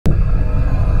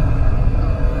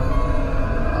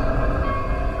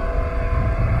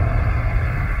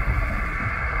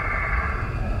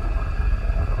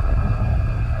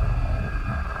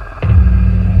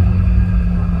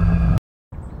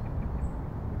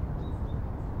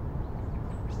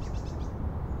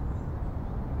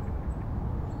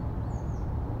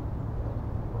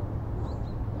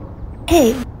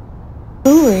Hey,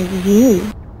 who are you?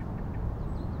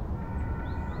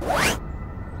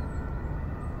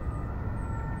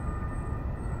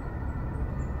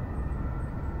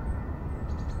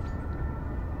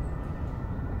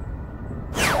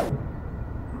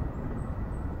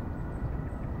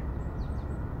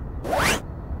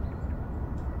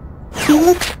 She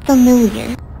looks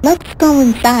familiar. Let's go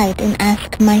inside and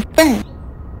ask my friend.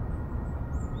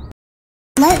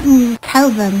 Let me tell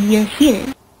them you're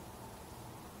here.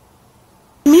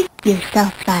 Make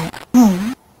yourself at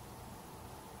home.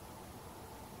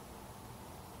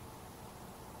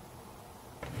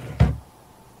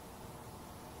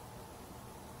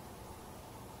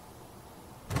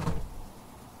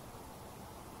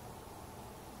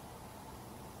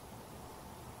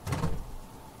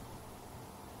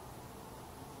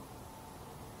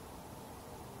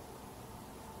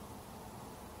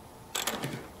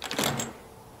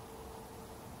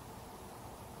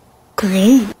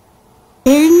 Great.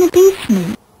 They're in the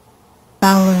basement.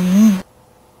 Follow me.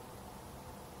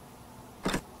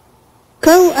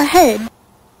 Go ahead.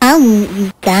 I'll meet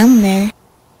you down there.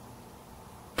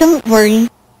 Don't worry.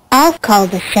 I'll call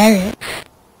the sheriff.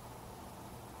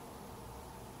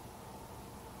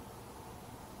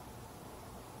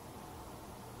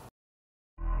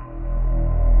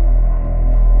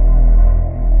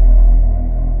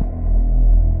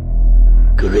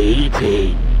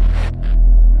 Greetings.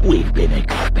 We've been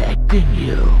expecting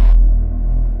you.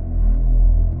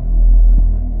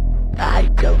 I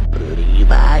don't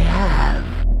believe I have.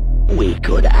 We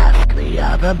could ask the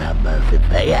other members if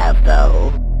they have though.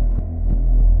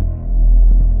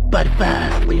 But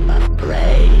first we must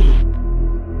pray.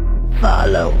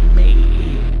 Follow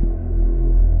me.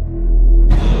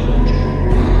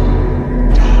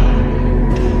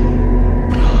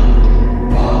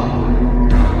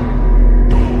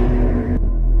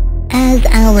 As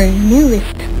our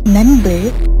newest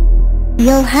member,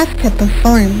 you'll have to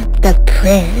perform the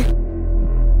prayer.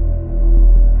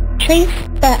 Trace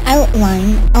the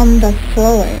outline on the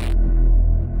floor.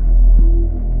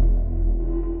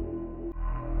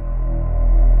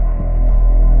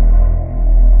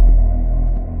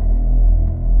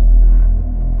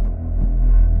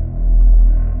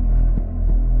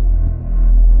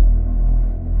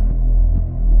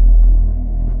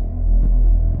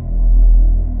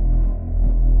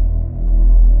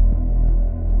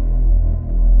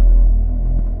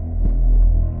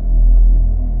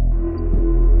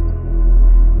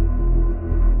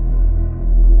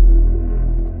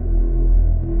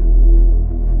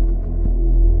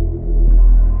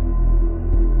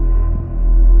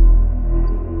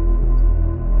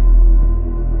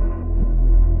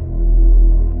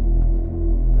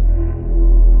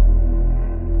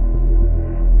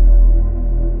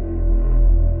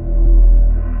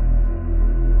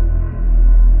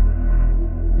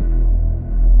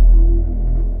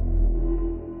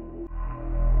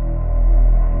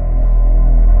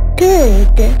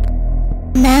 Good.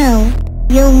 Now,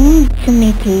 you'll need to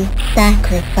make a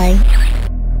sacrifice.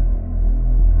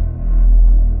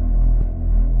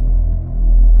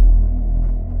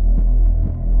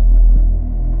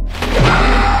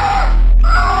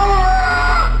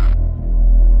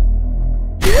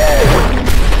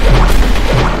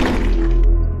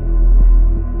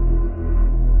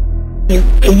 You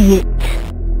idiot.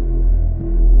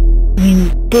 You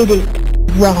did it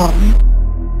wrong.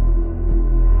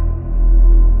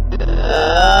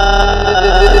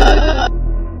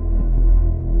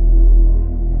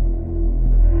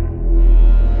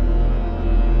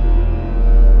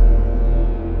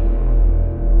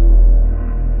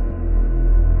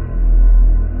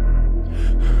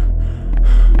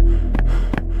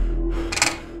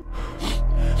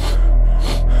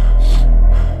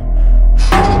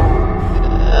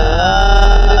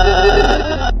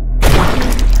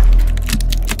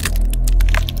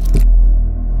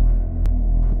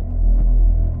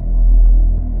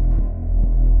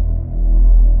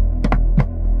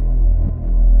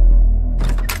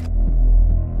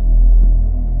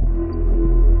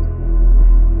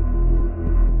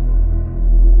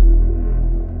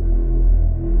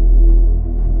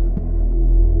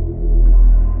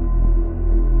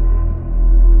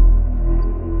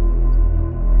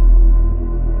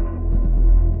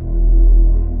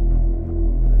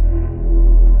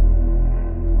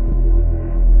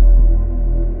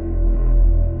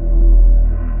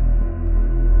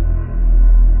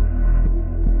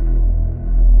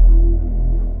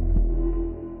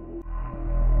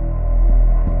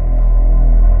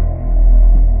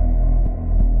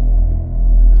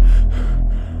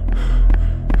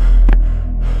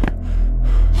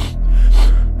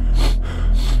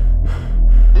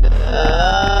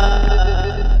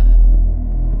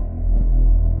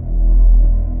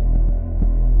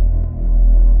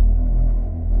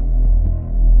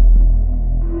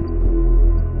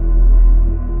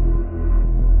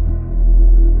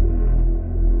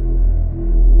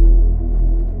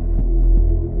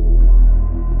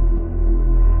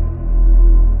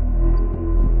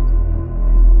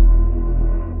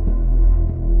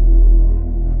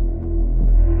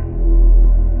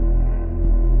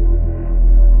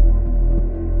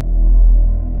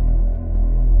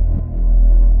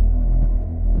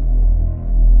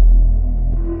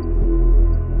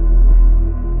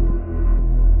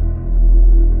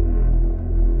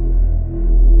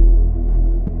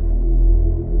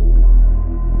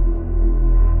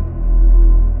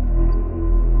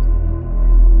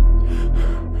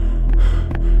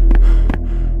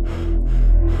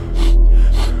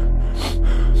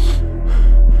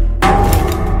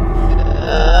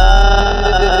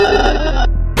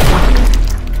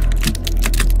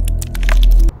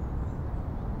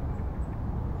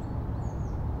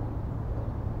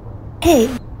 Hey,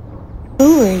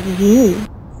 who are you?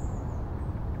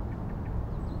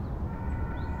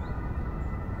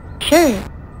 Sure,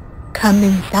 come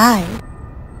inside.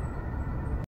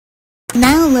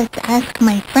 Now let's ask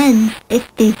my friends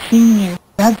if they've seen your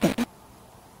brother.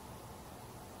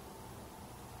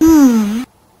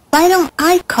 Why don't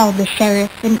I call the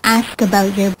sheriff and ask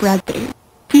about your brother?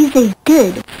 He's a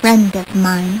good friend of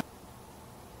mine.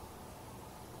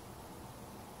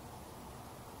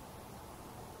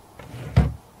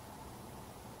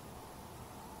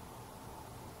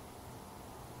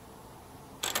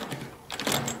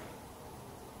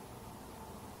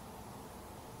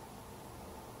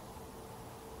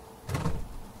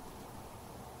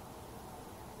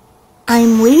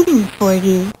 I'm waiting for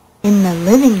you in the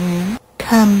living room.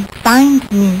 Come find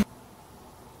me.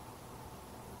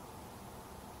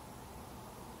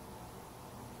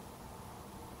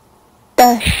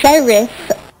 The sheriff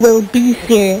will be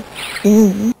here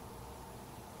soon.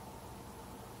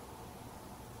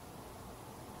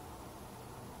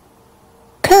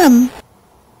 Come,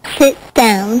 sit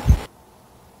down.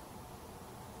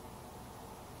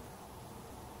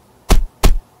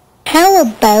 How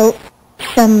about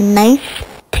some nice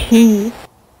tea?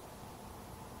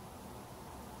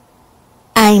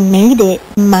 I made it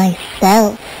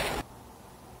myself.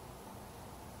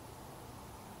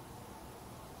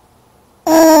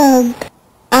 Ugh,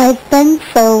 I've been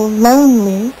so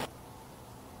lonely.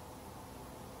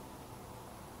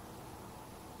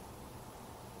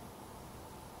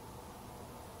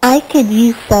 I could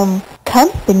use some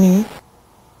company.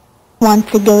 Want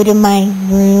to go to my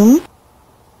room?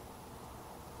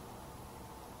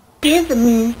 Give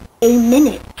me a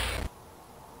minute.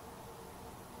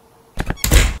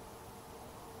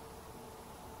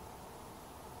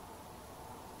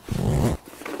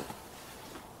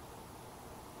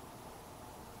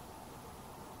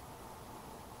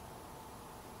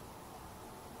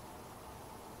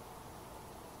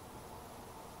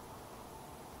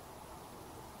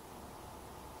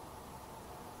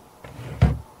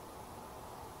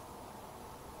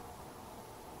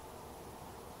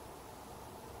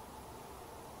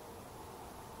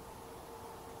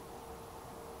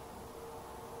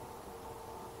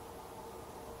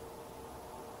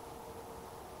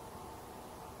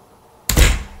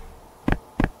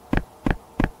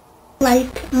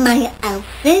 Like my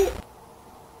outfit?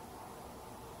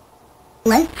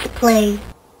 Let's play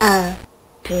a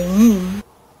game.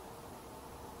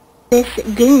 This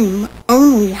game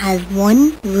only has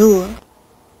one rule.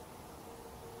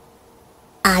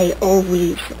 I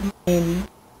always win.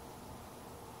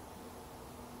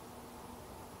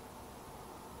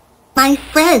 My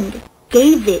friend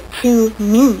gave it to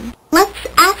me. Let's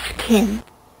ask him.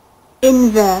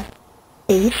 In the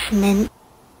basement.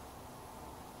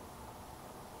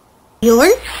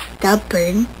 You're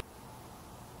stubborn.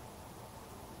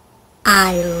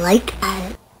 I like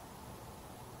that.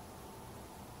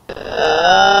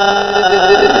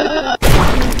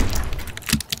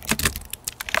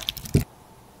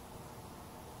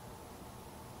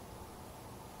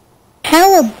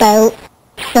 How about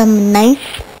some nice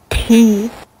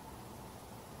tea?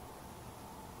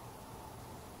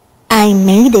 I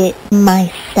made it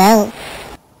myself.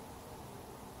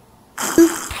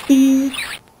 Oopsies.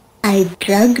 I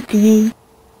drugged you.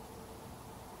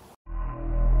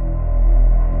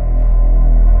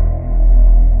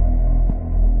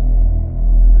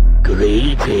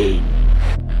 Greetings.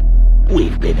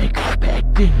 We've been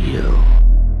expecting you.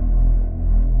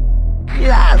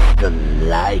 Just a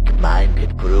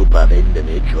like-minded group of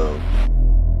individuals.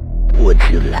 Would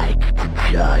you like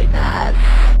to join us?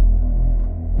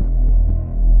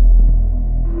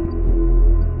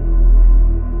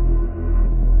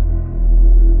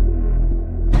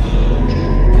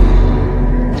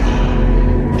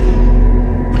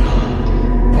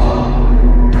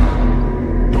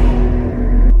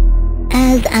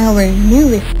 As our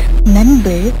newest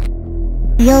member,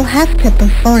 you'll have to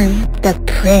perform the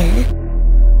prayer.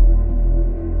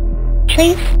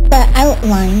 Trace the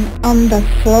outline on the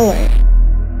floor.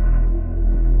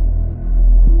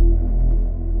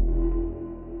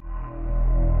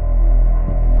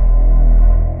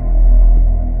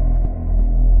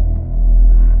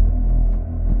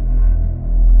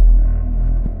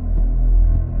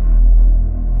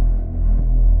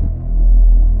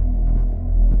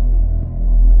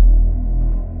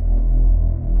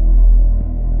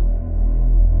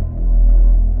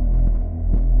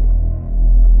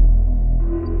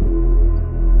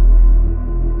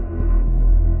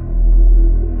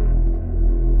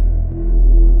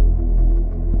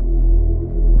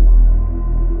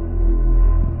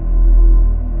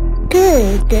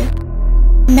 Good.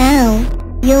 Now,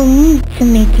 you'll need to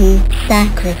make a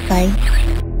sacrifice.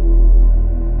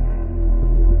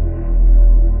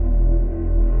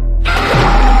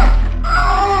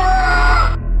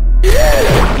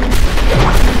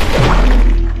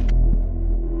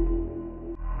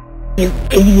 You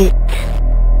idiot.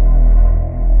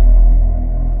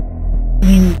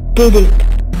 You did it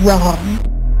wrong.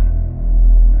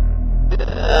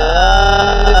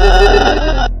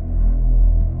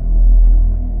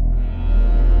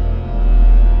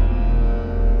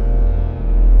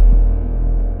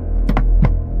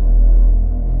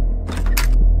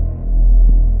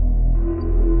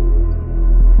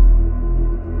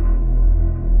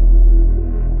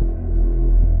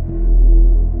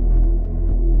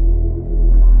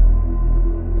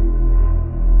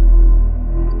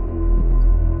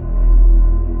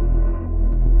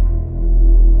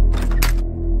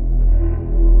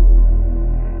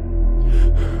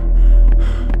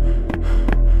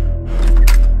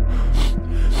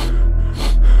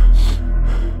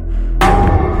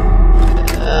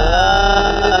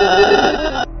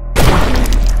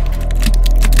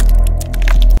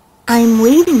 I'm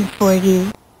waiting for you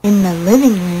in the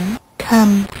living room.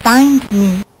 Come find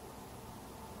me.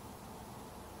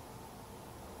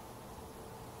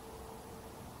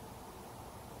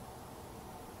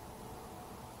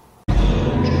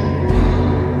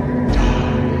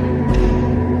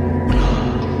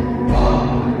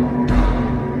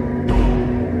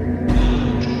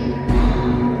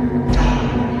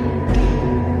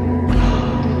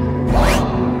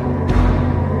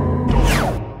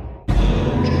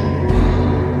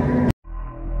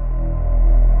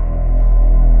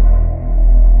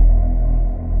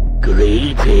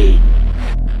 Greetings.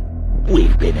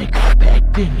 We've been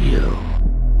expecting you.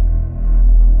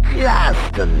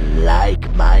 Just a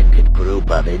like-minded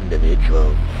group of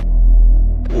individuals.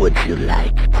 Would you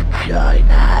like to join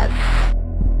us?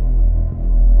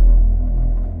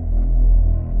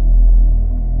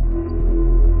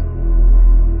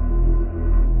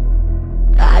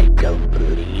 I don't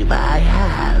believe I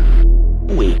have.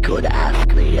 We could ask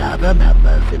the other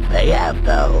members if they have,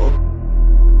 though.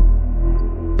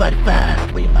 But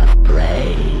first we must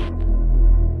pray.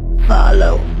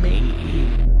 Follow me.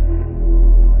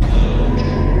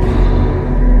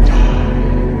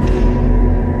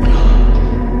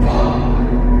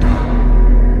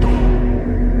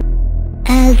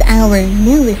 As our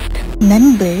newest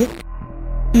member,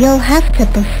 you'll have to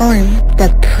perform the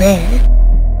prayer.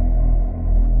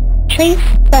 Trace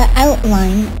the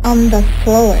outline on the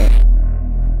floor.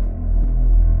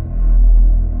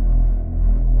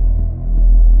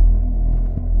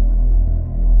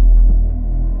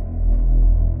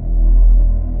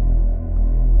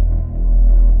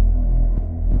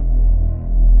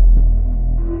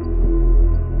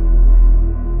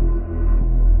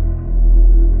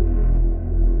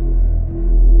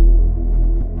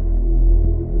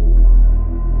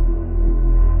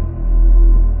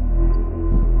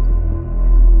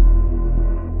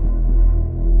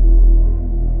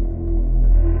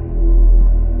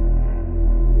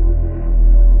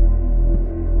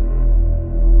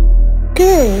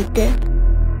 Good.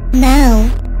 Now,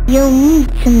 you'll need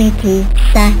to make a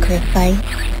sacrifice.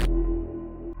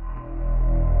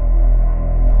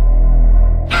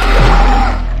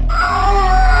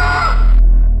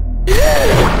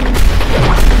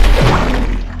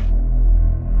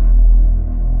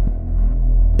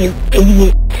 You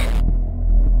idiot.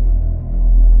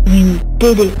 You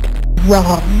did it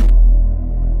wrong.